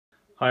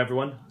Hi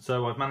everyone,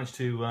 so I've managed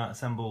to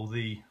assemble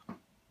the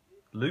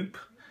loop,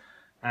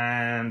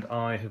 and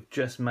I have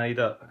just made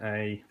up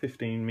a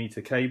 15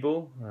 metre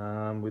cable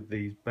with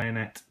these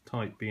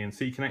bayonet-type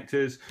BNC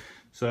connectors.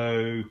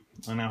 So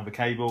I now have a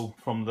cable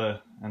from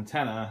the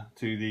antenna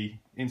to the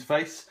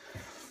interface.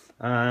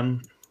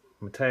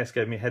 Matthias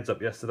gave me a heads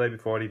up yesterday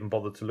before I'd even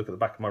bothered to look at the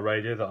back of my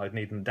radio that I'd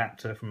need an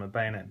adapter from a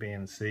bayonet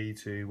BNC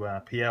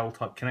to PL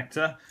type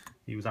connector.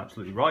 He was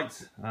absolutely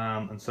right,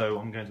 and so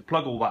I'm going to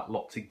plug all that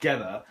lot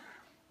together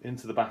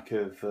into the back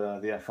of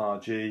the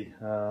FRG,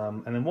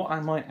 and then what I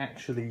might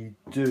actually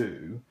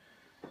do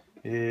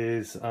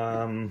is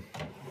I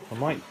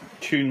might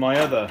tune my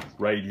other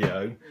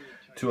radio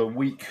to a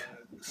weak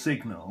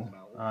signal,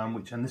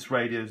 and this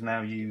radio is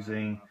now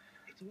using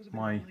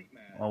my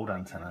old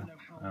antenna,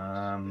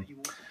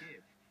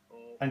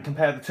 and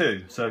compare the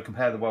two. So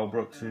compare the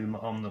Wellbrook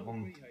on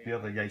the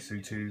other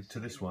Yaesu to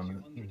this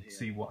one and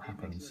see what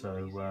happens.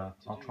 So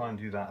I'll try and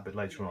do that a bit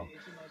later on.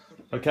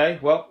 Okay,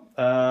 well,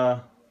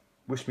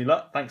 wish me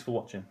luck. Thanks for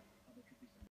watching.